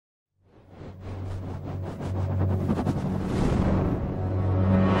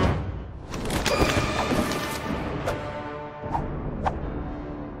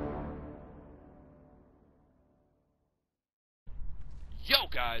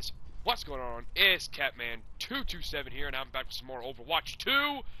guys? What's going on? It's Catman227 here, and I'm back with some more Overwatch 2.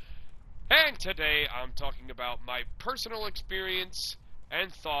 And today I'm talking about my personal experience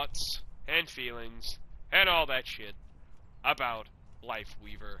and thoughts and feelings and all that shit about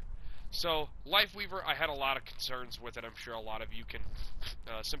Lifeweaver. So, Lifeweaver, I had a lot of concerns with it. I'm sure a lot of you can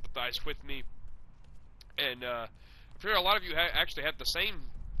sympathize with me. And I'm sure a lot of you actually had the same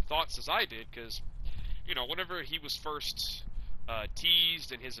thoughts as I did, because, you know, whenever he was first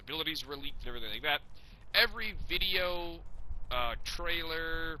teased and his abilities were leaked and everything like that, every video,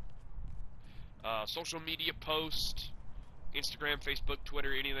 trailer, social media post, Instagram, Facebook,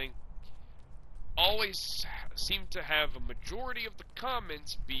 Twitter, anything, always seemed to have a majority of the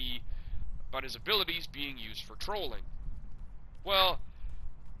comments be about his abilities being used for trolling. Well,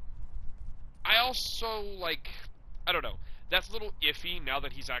 I also, like, I don't know, that's a little iffy now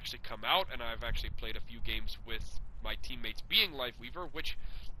that he's actually come out, and I've actually played a few games with my teammates being Lifeweaver, which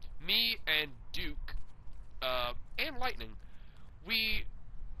me and Duke, and Lightning, we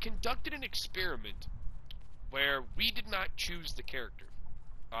conducted an experiment where we did not choose the character.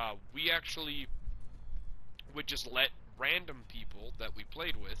 We actually would just let random people that we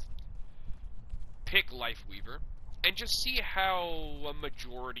played with pick Lifeweaver and just see how a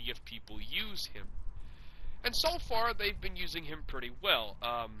majority of people use him. And so far, they've been using him pretty well.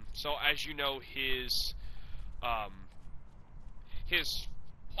 So as you know, his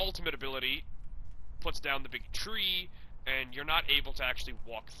ultimate ability puts down the big tree, and you're not able to actually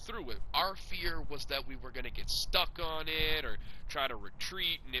walk through it. Our fear was that we were going to get stuck on it, or try to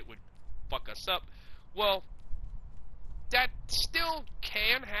retreat, and it would fuck us up. Well, that still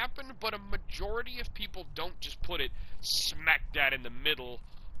can happen, but a majority of people don't just put it smack dab in the middle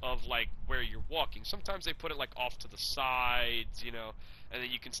of, like, where you're walking. Sometimes they put it, like, off to the sides, you know, and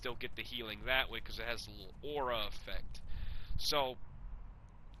then you can still get the healing that way because it has a little aura effect. So,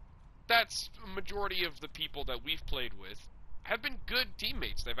 that's a majority of the people that we've played with have been good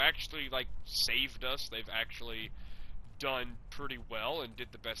teammates. They've actually, like, saved us. They've actually done pretty well and did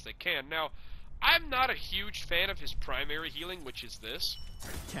the best they can. Now, I'm not a huge fan of his primary healing, which is this.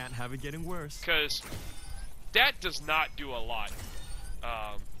 Can't have it getting worse. Because that does not do a lot.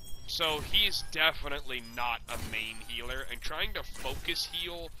 So he's definitely not a main healer, and trying to focus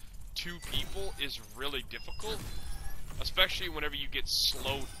heal two people is really difficult, especially whenever you get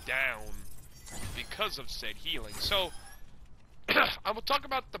slowed down because of said healing. So, I will talk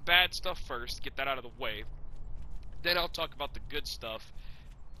about the bad stuff first, get that out of the way. Then I'll talk about the good stuff.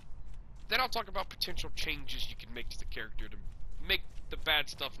 Then I'll talk about potential changes you can make to the character to make the bad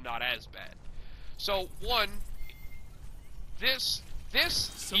stuff not as bad. So, one, this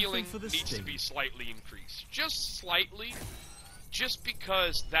healing needs to be slightly increased. Just slightly, just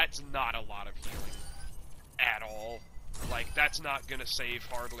because that's not a lot of healing at all. Like, that's not gonna save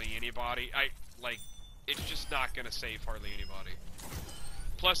hardly anybody. It's just not gonna save hardly anybody.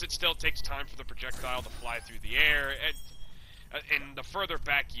 Plus, it still takes time for the projectile to fly through the air, and the further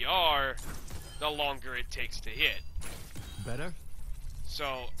back you are, the longer it takes to hit. Better?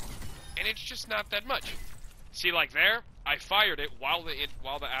 So, and it's just not that much. See, like there, I fired it while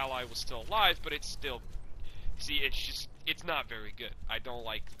the ally was still alive, but it's still, see, it's not very good. I don't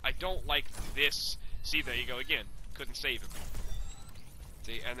like this. See, there you go again. Couldn't save him.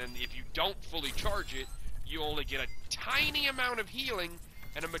 See, and then if you don't fully charge it, you only get a tiny amount of healing,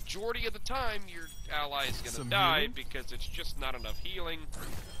 and a majority of the time your ally is gonna die because it's just not enough healing.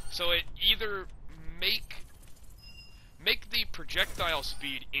 So it either make the projectile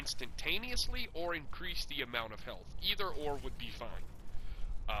speed instantaneously or increase the amount of health. Either or would be fine.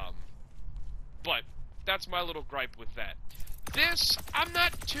 But that's my little gripe with that. This, I'm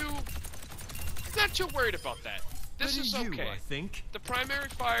not too worried about that. This is okay. I think. The primary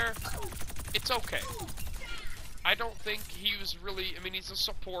fire, it's okay. I don't think he was really, I mean, he's a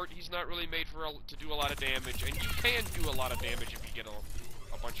support. He's not really made to do a lot of damage, and you can do a lot of damage if you get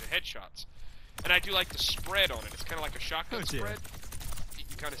a bunch of headshots. And I do like the spread on it. It's kind of like a shotgun spread. You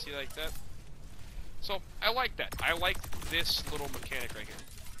can kind of see like that. So, I like that. I like this little mechanic right here.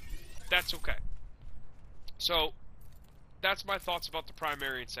 That's okay. So, that's my thoughts about the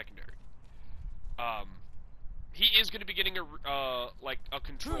primary and secondary. He is going to be getting a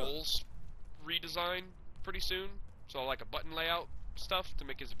controls redesign pretty soon. So, like a button layout stuff to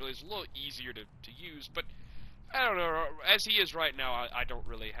make his abilities a little easier to use. But, I don't know. As he is right now, I don't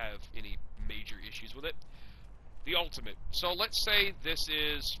really have any major issues with it. The ultimate. So let's say this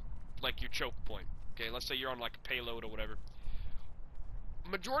is like your choke point. Okay, let's say you're on like a payload or whatever.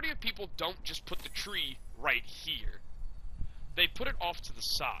 Majority of people don't just put the tree right here. They put it off to the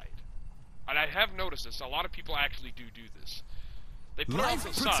side. And I have noticed this. A lot of people actually do this. They put it off to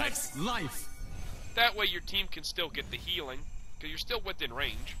Life the side. protects life. That way your team can still get the healing, because you're still within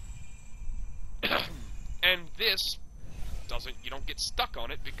range. And this you don't get stuck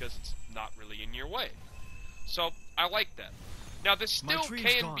on it because it's not really in your way. So, I like that. Now, this still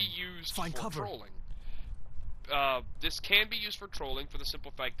can be used for trolling. This can be used for trolling for the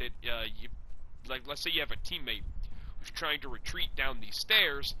simple fact that, let's say you have a teammate who's trying to retreat down these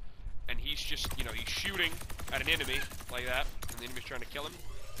stairs, and he's just, he's shooting at an enemy like that, and the enemy's trying to kill him,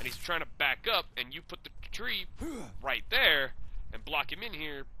 and he's trying to back up, and you put the tree right there and block him in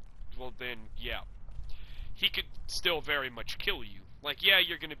here, well then, yeah. He could still very much kill you. Like, yeah,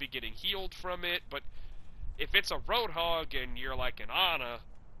 you're going to be getting healed from it, but if it's a Roadhog and you're like an Ana,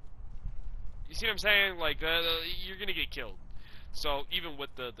 you see what I'm saying? Like, you're going to get killed. So, even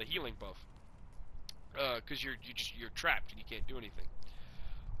with the healing buff, because you're trapped and you can't do anything.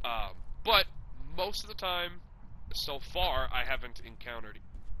 But most of the time, so far, I haven't encountered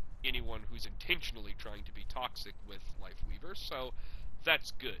anyone who's intentionally trying to be toxic with Lifeweaver, so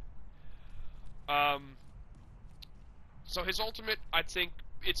that's good. So his ultimate, I think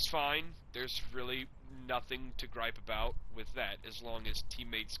it's fine. There's really nothing to gripe about with that, as long as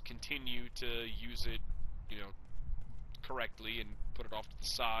teammates continue to use it, correctly and put it off to the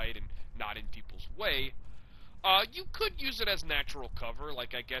side and not in people's way. You could use it as natural cover,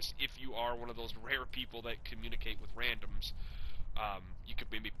 like I guess if you are one of those rare people that communicate with randoms, you could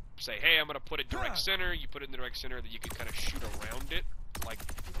maybe say, hey, I'm going to put it direct center, you put it in the direct center, that you could kind of shoot around it, like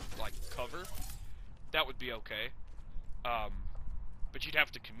cover. That would be okay. But you'd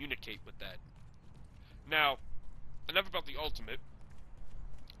have to communicate with that. Now, enough about the ultimate.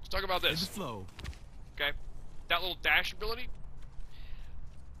 Let's talk about this. Flow. Okay? That little dash ability,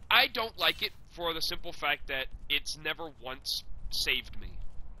 I don't like it for the simple fact that it's never once saved me.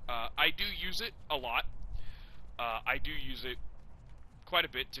 I do use it a lot. I do use it quite a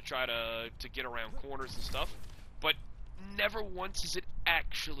bit to try to get around corners and stuff, but never once has it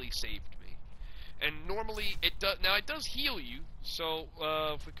actually saved me. And normally it does. Now it does heal you. So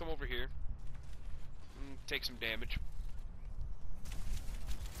if we come over here, and take some damage.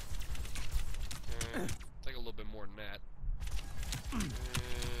 Take a little bit more than that.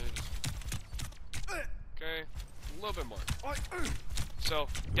 Okay, a little bit more. So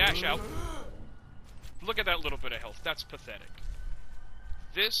dash out. Look at that little bit of health. That's pathetic.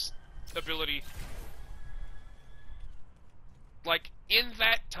 This ability, like in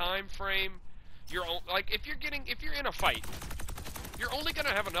that time frame, like if you're in a fight, you're only gonna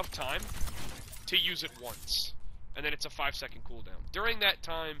have enough time to use it once, and then it's a 5-second cooldown. During that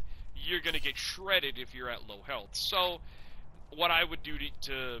time, you're gonna get shredded if you're at low health. So, what I would do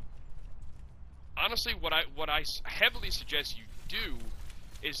honestly, what I heavily suggest you do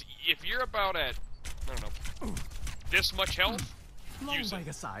is if you're about at, I don't know, this much health, use it.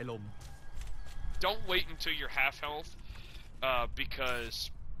 Don't wait until you're half health,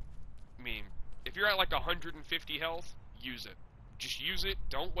 because, I mean, if you're at like 150 health, use it. Just use it.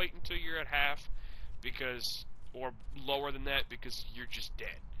 Don't wait until you're at half, or lower than that, because you're just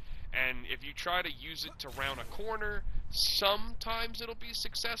dead. And if you try to use it to round a corner, sometimes it'll be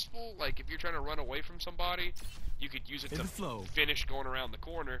successful. Like if you're trying to run away from somebody, you could use it to finish going around the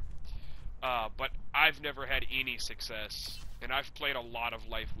corner. But I've never had any success, and I've played a lot of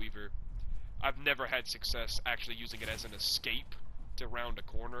Lifeweaver. I've never had success actually using it as an escape to round a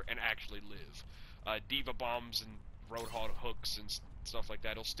corner and actually live. Diva bombs and Roadhog hooks and stuff like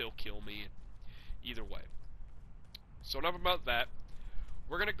that will still kill me either way. So enough about that.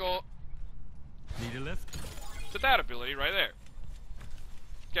 We're gonna go Need a lift? to that ability right there.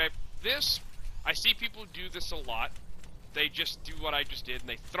 Okay, this, I see people do this a lot. They just do what I just did, and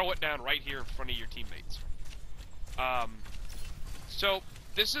they throw it down right here in front of your teammates. So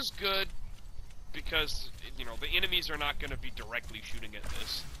this is good because, the enemies are not going to be directly shooting at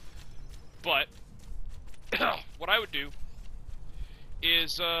this. But what I would do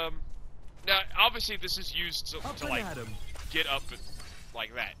is, now obviously this is used to like get up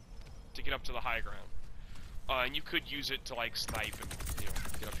like that, to get up to the high ground. And you could use it to like snipe and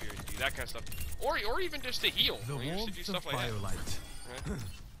get up here and do that kind of stuff, or even just to heal. You used to do stuff like that. Right?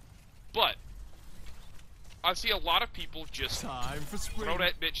 But I see a lot of people just throw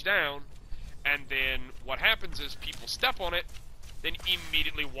that bitch down, and then what happens is people step on it, then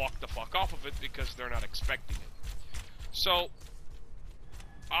immediately walk the fuck off of it because they're not expecting it. So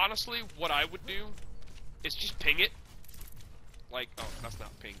honestly, what I would do is just ping it. Like, oh, that's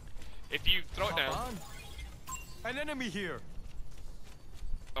not ping. If you throw it down. An enemy here.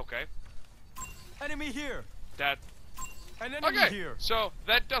 Okay. Enemy here. An enemy here. So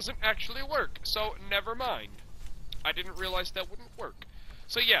that doesn't actually work. So never mind. I didn't realize that wouldn't work.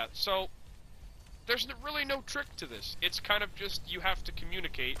 So yeah, so there's really no trick to this. It's kind of just you have to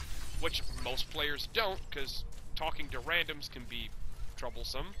communicate, which most players don't, because talking to randoms can be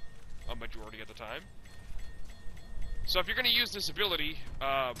troublesome a majority of the time. So if you're going to use this ability,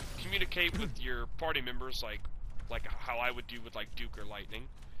 communicate with your party members like how I would do with like Duke or Lightning.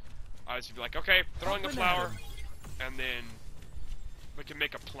 I would be like, okay, throwing a flower, and then we can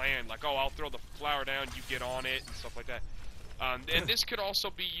make a plan, like, oh, I'll throw the flower down, you get on it, and stuff like that. And this could also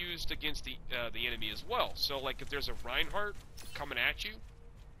be used against the enemy as well. So, like, if there's a Reinhardt coming at you,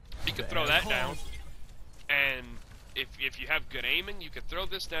 you could throw that down, and if you have good aiming, you could throw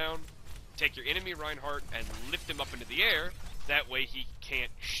this down, take your enemy Reinhardt, and lift him up into the air. That way he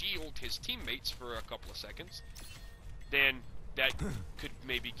can't shield his teammates for a couple of seconds. Then that could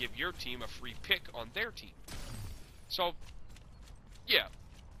maybe give your team a free pick on their team. So, yeah,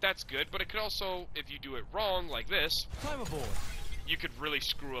 that's good, but it could also, if you do it wrong, like this, Climb aboard. you could really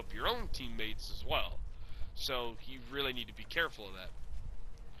screw up your own teammates as well. So, you really need to be careful of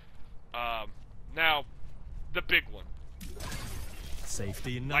that. Now, the big one.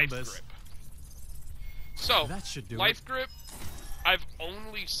 Safety in Life numbers. grip. So, That should do life grip, I've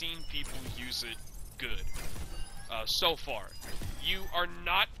only seen people use it good. So far. You are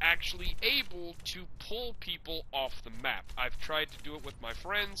not actually able to pull people off the map. I've tried to do it with my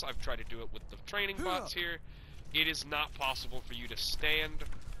friends, I've tried to do it with the training bots here. It is not possible for you to stand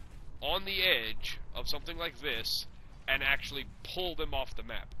on the edge of something like this and actually pull them off the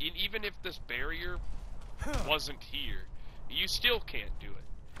map. And even if this barrier wasn't here, you still can't do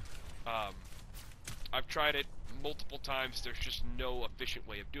it. I've tried it multiple times, there's just no efficient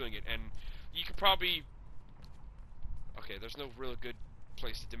way of doing it. And you could probably... Okay, there's no real good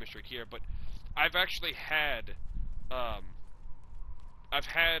place to demonstrate here, but I've actually had,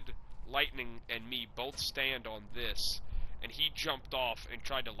 Lightning and me both stand on this, and he jumped off and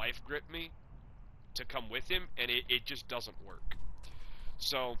tried to life grip me to come with him, and it just doesn't work.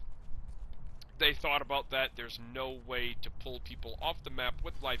 So, they thought about that. There's no way to pull people off the map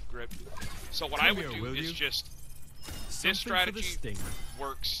with life grip. So what I would do is just, this strategy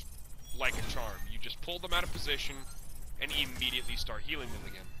works like a charm. You just pull them out of position, and immediately start healing them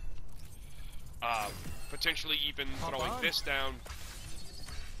again. Potentially even throwing this down,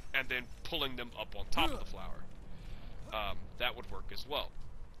 and then pulling them up on top of the flower. That would work as well.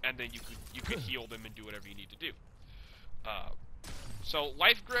 And then you could heal them and do whatever you need to do. So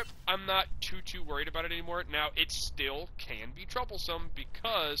life grip, I'm not too worried about it anymore. Now, it still can be troublesome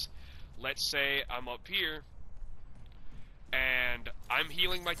because, let's say I'm up here, and I'm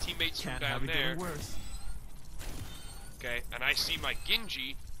healing my teammates from down there. Okay, and I see my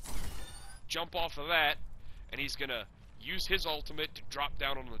Genji jump off of that, and he's gonna use his ultimate to drop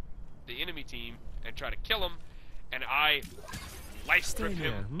down on the enemy team and try to kill him, and I life grip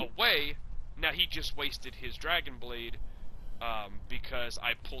him away. Now he just wasted his Dragon Blade because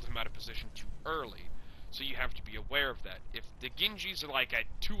I pulled him out of position too early. So you have to be aware of that. If the Genjis are like at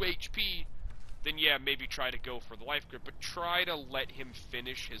 2 HP, then yeah, maybe try to go for the life grip, but try to let him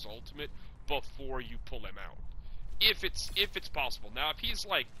finish his ultimate before you pull him out. If it's possible. Now, if he's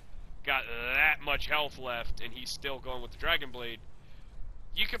like got that much health left and he's still going with the Dragon Blade,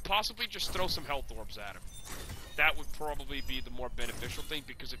 you could possibly just throw some health orbs at him. That would probably be the more beneficial thing,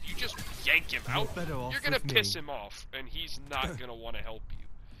 because if you just yank him out, you're gonna piss him off, and he's not gonna want to help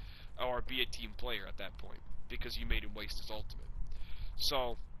you or be a team player at that point because you made him waste his ultimate.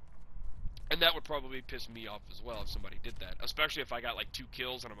 So, and that would probably piss me off as well if somebody did that, especially if I got like 2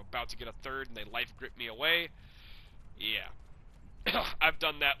 kills and I'm about to get a third and they life grip me away. Yeah. I've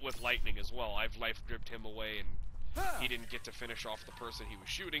done that with Lightning as well. I've life gripped him away, and he didn't get to finish off the person he was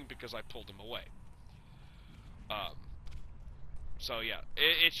shooting because I pulled him away. So yeah,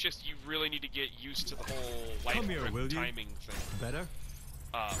 it's just you really need to get used to the whole life grip timing thing. Better?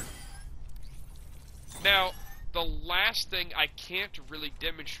 Now, the last thing I can't really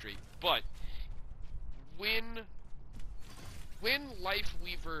demonstrate, but when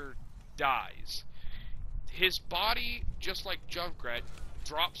Lifeweaver dies, his body, just like Junkrat,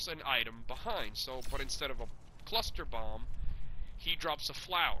 drops an item behind. So, but instead of a cluster bomb, he drops a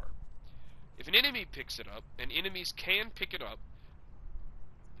flower. If an enemy picks it up, and enemies can pick it up,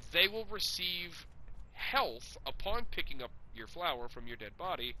 they will receive health upon picking up your flower from your dead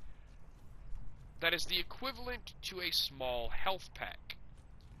body that is the equivalent to a small health pack.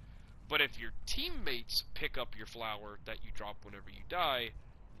 But if your teammates pick up your flower that you drop whenever you die,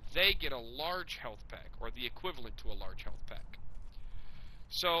 they get a large health pack, or the equivalent to a large health pack.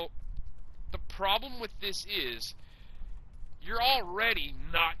 So, the problem with this is, you're already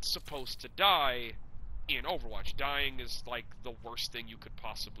not supposed to die in Overwatch. Dying is like the worst thing you could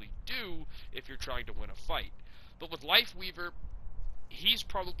possibly do if you're trying to win a fight. But with Lifeweaver, he's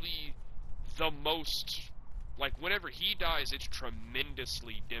probably the most, like, whenever he dies, it's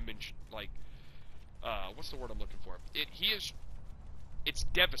tremendously what's the word I'm looking for? It's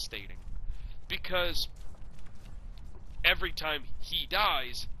devastating, because every time he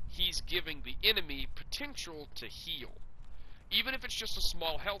dies, he's giving the enemy potential to heal. Even if it's just a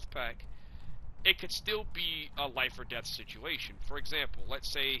small health pack, it could still be a life or death situation. For example,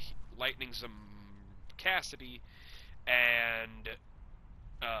 let's say Lightning's Cassidy, and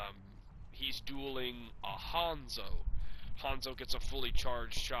he's dueling a Hanzo. Hanzo gets a fully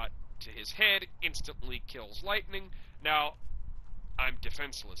charged shot to his head, instantly kills Lightning. Now, I'm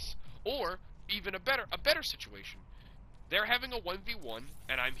defenseless. Or, even a better situation. They're having a 1v1,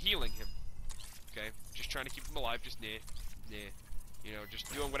 and I'm healing him. Okay? Just trying to keep him alive, just you know,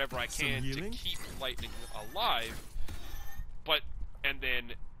 just doing whatever I can to keep Lightning alive. And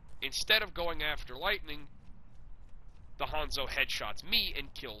then, instead of going after Lightning, the Hanzo headshots me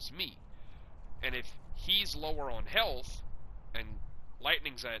and kills me. And if he's lower on health, and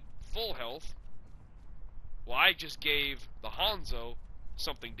Lightning's at full health, well, I just gave the Hanzo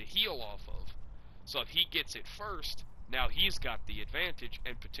something to heal off of. So if he gets it first, now he's got the advantage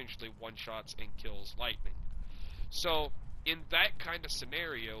and potentially one-shots and kills Lightning. So, in that kind of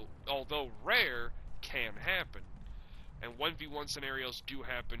scenario, although rare, can happen. And 1v1 scenarios do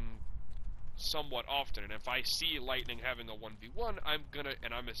happen somewhat often. And if I see Lightning having a 1v1, I'm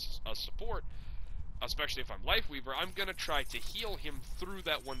a support, especially if I'm Lifeweaver, I'm gonna try to heal him through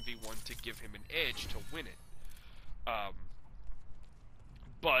that 1v1 to give him an edge to win it.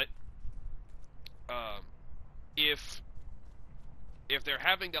 If they're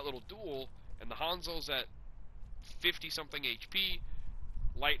having that little duel and the Hanzo's at 50-something HP,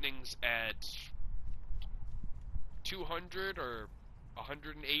 Lightning's at 200 or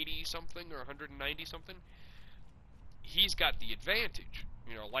 180-something or 190-something, he's got the advantage.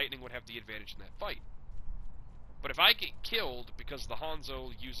 You know, Lightning would have the advantage in that fight. But if I get killed because the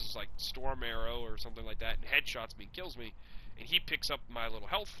Hanzo uses, like, Storm Arrow or something like that and headshots me and kills me, and he picks up my little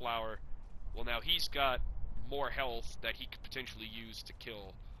health flower, well, now he's got more health that he could potentially use to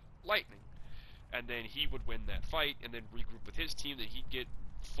kill Lightning. And then he would win that fight and then regroup with his team, that he'd get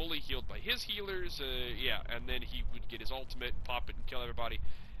fully healed by his healers, and then he would get his ultimate, pop it, and kill everybody.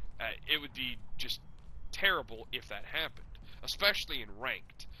 It would be just terrible if that happened, especially in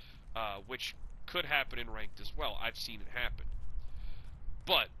ranked, which could happen in ranked as well. I've seen it happen.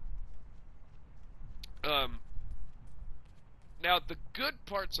 But now the good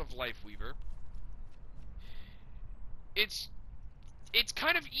parts of Lifeweaver, it's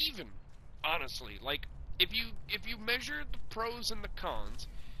kind of even, honestly. Like, if you measure the pros and the cons,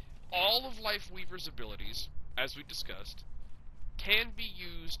 all of Lifeweaver's abilities, as we discussed, can be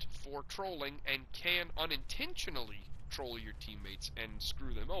used for trolling and can unintentionally troll your teammates and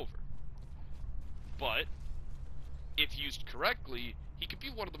screw them over. But if used correctly, he could be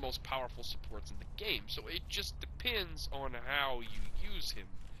one of the most powerful supports in the game. So it just depends on how you use him,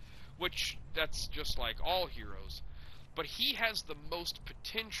 which that's just like all heroes. But he has the most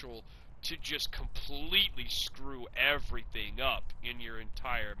potential to just completely screw everything up in your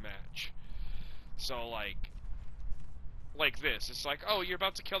entire match. So like this, it's like, oh, you're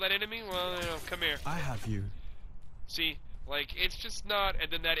about to kill that enemy? Well, you know, come here. I have you. See, like, it's just not, and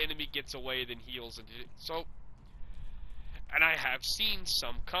then that enemy gets away, then heals, and so, and I have seen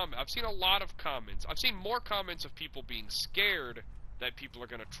some I've seen a lot of comments. I've seen more comments of people being scared that people are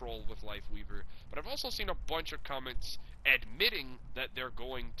going to troll with Lifeweaver, but I've also seen a bunch of comments admitting that they're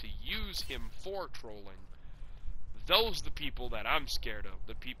going to use him for trolling. Those are the people that I'm scared of,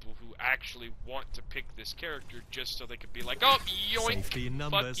 the people who actually want to pick this character just so they could be like, oh, yoink,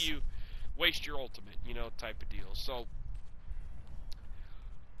 fuck you, waste your ultimate, you know, type of deal. So,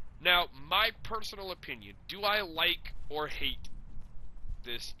 now, my personal opinion, do I like or hate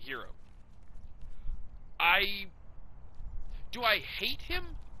this hero? Do I hate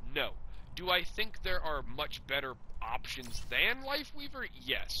him? No. Do I think there are much better options than Lifeweaver?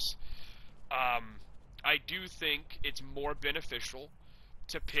 Yes. I do think it's more beneficial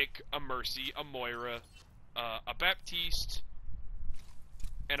to pick a Mercy, a Moira, a Baptiste,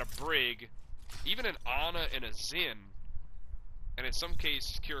 and a Brig, even an Ana and a Xin, and in some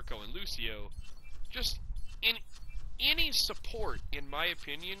cases Kiriko and Lucio. Just in any support, in my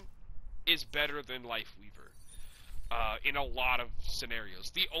opinion, is better than Lifeweaver. In a lot of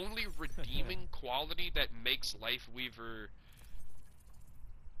scenarios. The only redeeming quality that makes Lifeweaver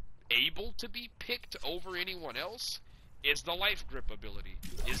able to be picked over anyone else is the life grip ability.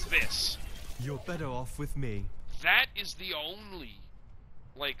 Is this. You're better off with me. That is the only,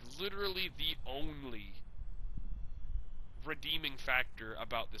 like, literally the only redeeming factor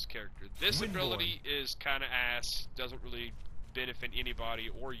about this character. This ability is kind of ass, doesn't really benefit anybody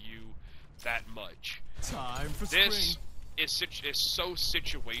or you that much. Time for This spring. is so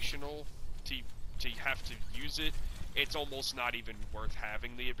situational to have to use it. It's almost not even worth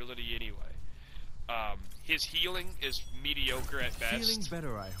having the ability anyway. His healing is mediocre at best. Feeling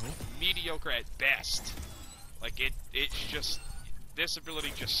better, I hope. Mediocre at best. Like it's just, this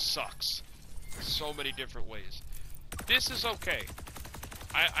ability just sucks. So many different ways. This is okay.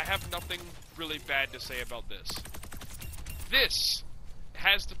 I have nothing really bad to say about this. This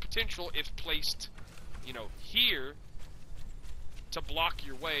has the potential, if placed, you know, here, to block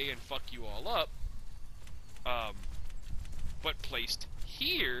your way and fuck you all up. But placed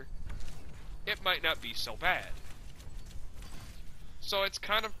here, it might not be so bad. So it's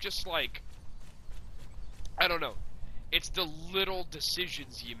kind of just like, I don't know. It's the little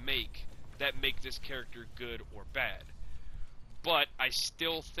decisions you make that make this character good or bad. But I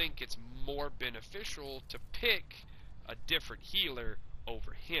still think it's more beneficial to pick a different healer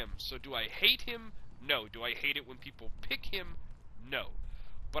over him. So do I hate him? No. Do I hate it when people pick him? No.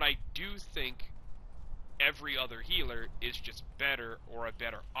 But I do think every other healer is just better or a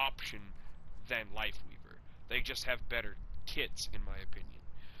better option than Lifeweaver. They just have better kits, in my opinion.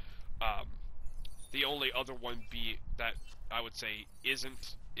 The only other one that I would say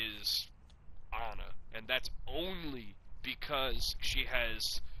isn't is Anna, and that's only because she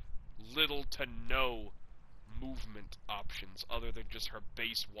has little to no movement options other than just her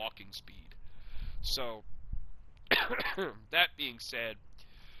base walking speed. So, that being said,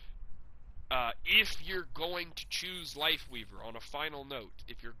 if you're going to choose Lifeweaver, on a final note,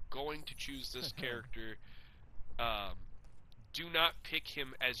 if you're going to choose this character, do not pick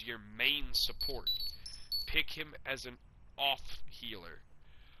him as your main support. Pick him as an off healer.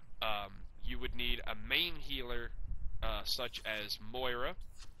 You would need a main healer such as Moira,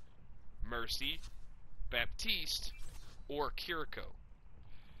 Mercy, Baptiste, or Kiriko.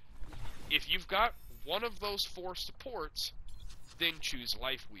 If you've got one of those four supports, then choose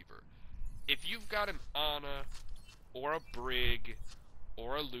Lifeweaver. If you've got an Ana, or a Brig,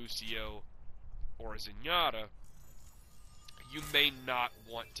 or a Lucio, or a Zenyatta, you may not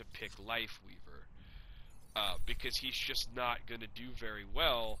want to pick Lifeweaver, because he's just not going to do very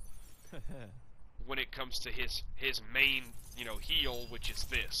well when it comes to his main, you know, heal, which is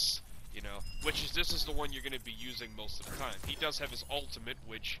this, you know, this is the one you're going to be using most of the time. He does have his ultimate,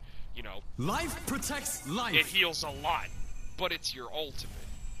 which, you know, life protects life. It heals a lot, but it's your ultimate.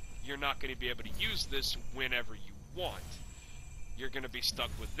 You're not going to be able to use this whenever you want. You're going to be stuck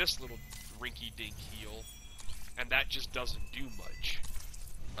with this little rinky-dink heal, and that just doesn't do much.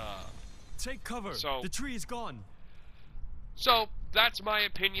 Take cover. The tree is gone. So, that's my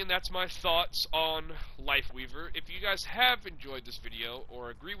opinion, that's my thoughts on Lifeweaver. If you guys have enjoyed this video or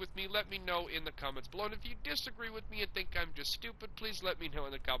agree with me, let me know in the comments below. And if you disagree with me and think I'm just stupid, please let me know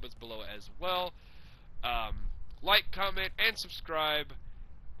in the comments below as well. Like, comment, and subscribe.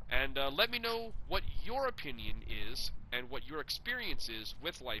 And let me know what your opinion is and what your experience is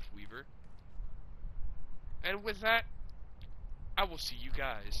with Lifeweaver. And with that, I will see you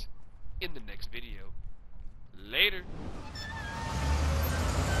guys in the next video. Later.